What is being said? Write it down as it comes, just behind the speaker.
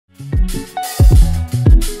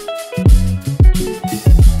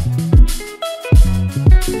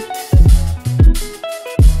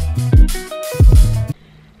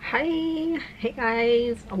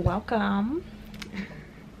guys, welcome.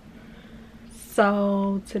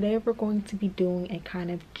 So today we're going to be doing a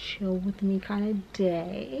kind of chill with me kind of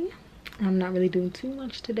day. I'm not really doing too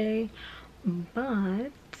much today,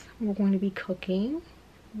 but we're going to be cooking,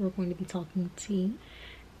 we're going to be talking tea,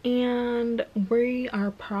 and we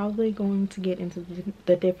are probably going to get into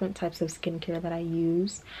the different types of skincare that I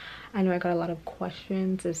use. I know I got a lot of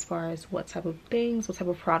questions as far as what type of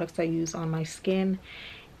products I use on my skin,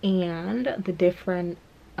 and the different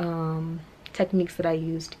techniques that I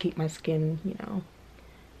use to keep my skin, you know,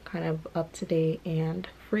 kind of up to date and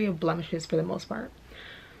free of blemishes for the most part.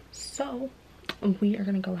 So we are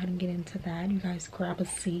gonna go ahead and get into that. You guys grab a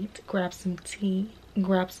seat, grab some tea,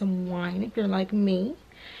 grab some wine if you're like me,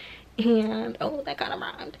 and oh, that kind of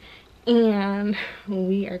rhymed. And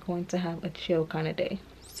we are going to have a chill kind of day,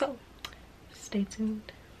 so stay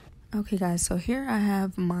tuned. Okay guys, so here I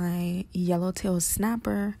have my yellowtail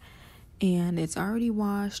snapper, and it's already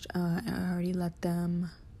washed. I already let them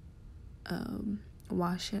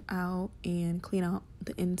wash it out and clean out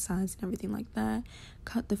the insides and everything like that,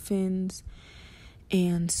 cut the fins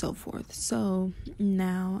and so forth. So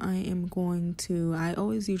now I am going to, I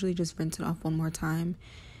always usually just rinse it off one more time,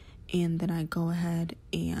 and then I go ahead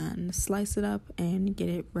and slice it up and get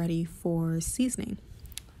it ready for seasoning.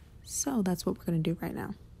 So that's what we're going to do right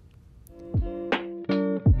now.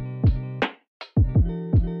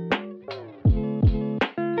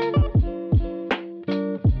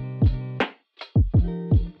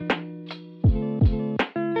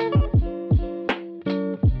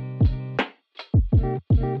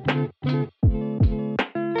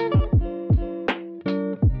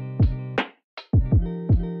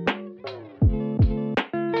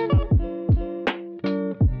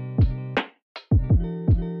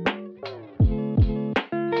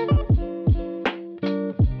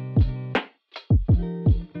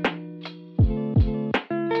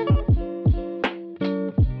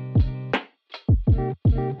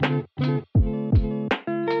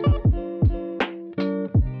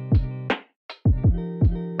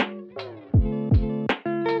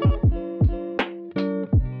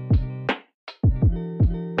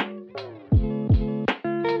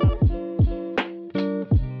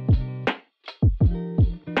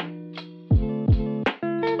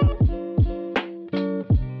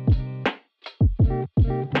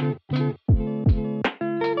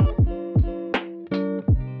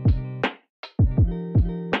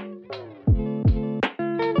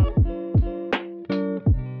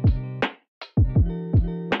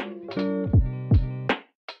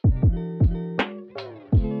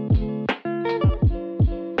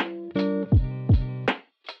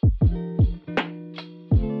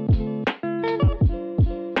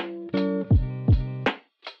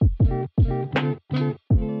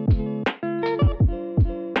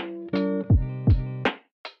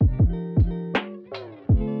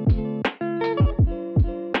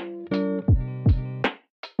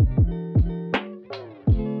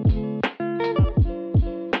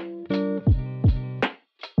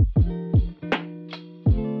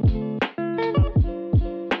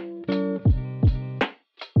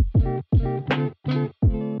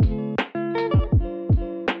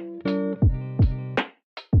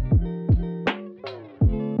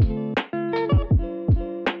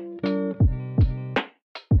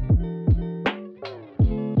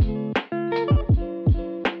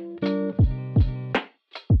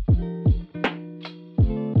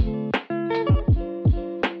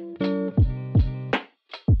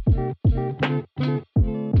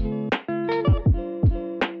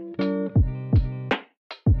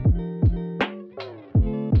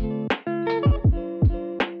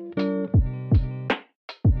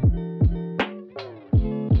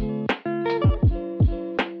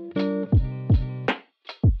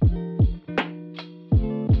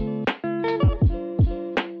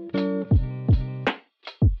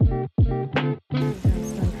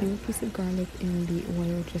 Piece of garlic in the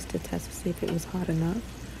oil just to test to see if it was hot enough,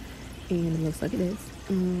 and it looks like it is.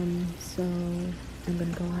 So I'm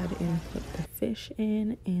gonna go ahead and put the fish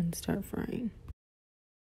in and start frying.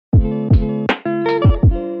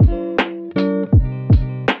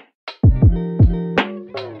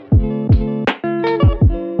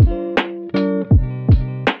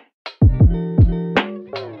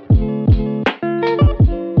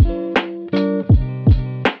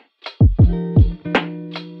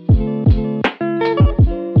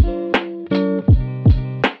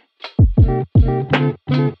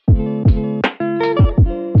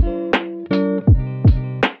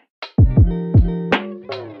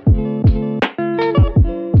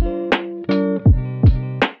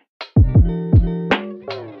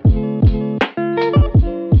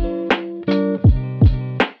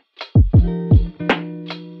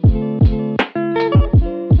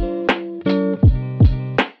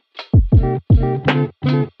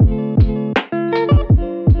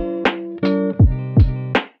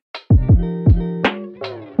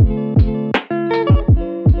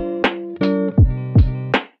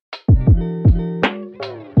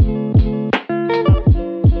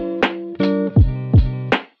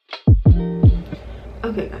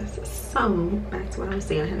 So back to what I was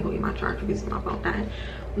saying, I had to go get my charger because my phone died.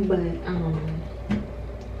 But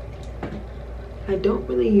I don't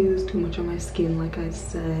really use too much on my skin. Like I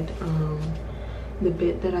said, the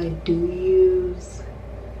bit that I do use,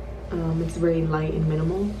 it's very light and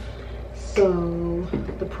minimal. So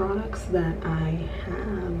the products that I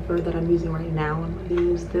have, or that I'm using right now, I'm going to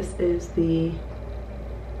use, this is the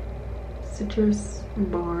Citrus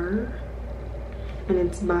Bar, and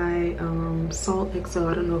it's by Salt XO.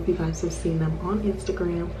 I don't know if you guys have seen them on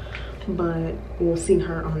Instagram, but we'll see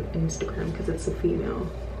her on Instagram because it's a female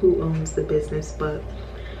who owns the business. But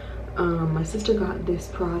my sister got this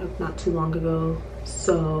product not too long ago,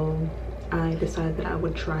 so I decided that I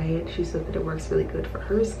would try it. She said that it works really good for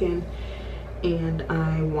her skin, and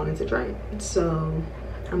I wanted to try it. So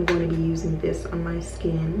I'm going to be using this on my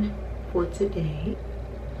skin for today.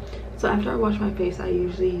 So after I wash my face, I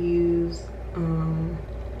usually use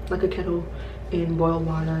like a kettle and boil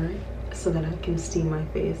water so that I can steam my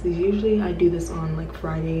face. Usually I do this on like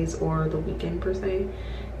Fridays or the weekend per se,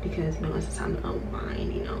 because you know it's time to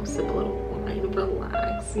unwind, you know, sip a little wine,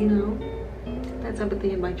 relax, you know, that type of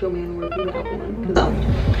thing. Invite your man over if you have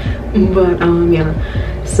one. But yeah,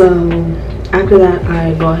 so after that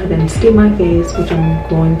I go ahead and steam my face, which I'm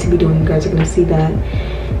going to be doing. You guys are going to see that.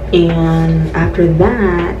 And after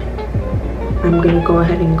that I'm gonna go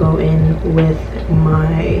ahead and go in with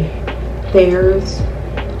my Thayers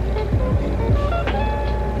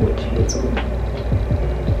witch hazel.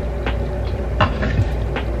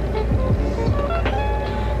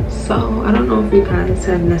 So I don't know if you guys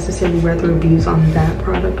have necessarily read the reviews on that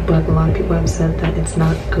product, but a lot of people have said that it's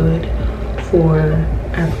not good for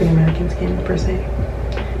African American skin per se.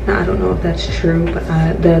 Now I don't know if that's true, but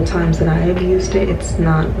the times that I have used it, it's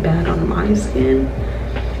not bad on my skin.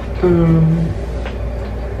 So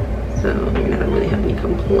I mean, I don't really have any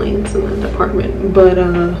complaints in that department, but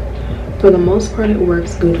for the most part it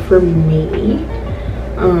works good for me.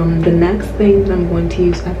 The next thing that I'm going to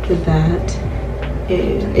use after that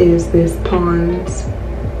is this Pond's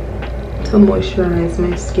to moisturize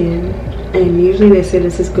my skin, and usually they say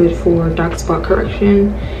this is good for dark spot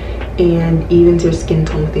correction and evens your skin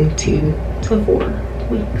tone within 2 to 4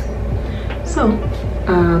 weeks. So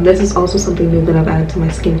this is also something new that I've added to my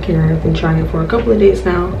skincare. I've been trying it for a couple of days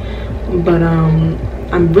now, but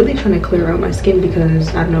I'm really trying to clear out my skin because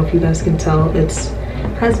I don't know if you guys can tell, it's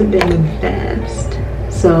hasn't been the best.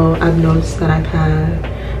 So I've noticed that I've had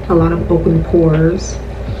a lot of open pores,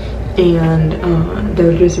 and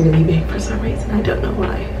they're just really big for some reason. I don't know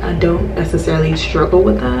why. I don't necessarily struggle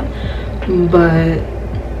with that, but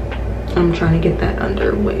I'm trying to get that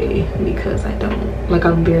underway because I don't, like,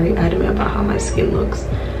 I'm very adamant about how my skin looks.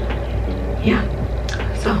 Yeah,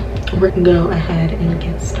 so we're gonna go ahead and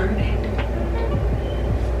get started.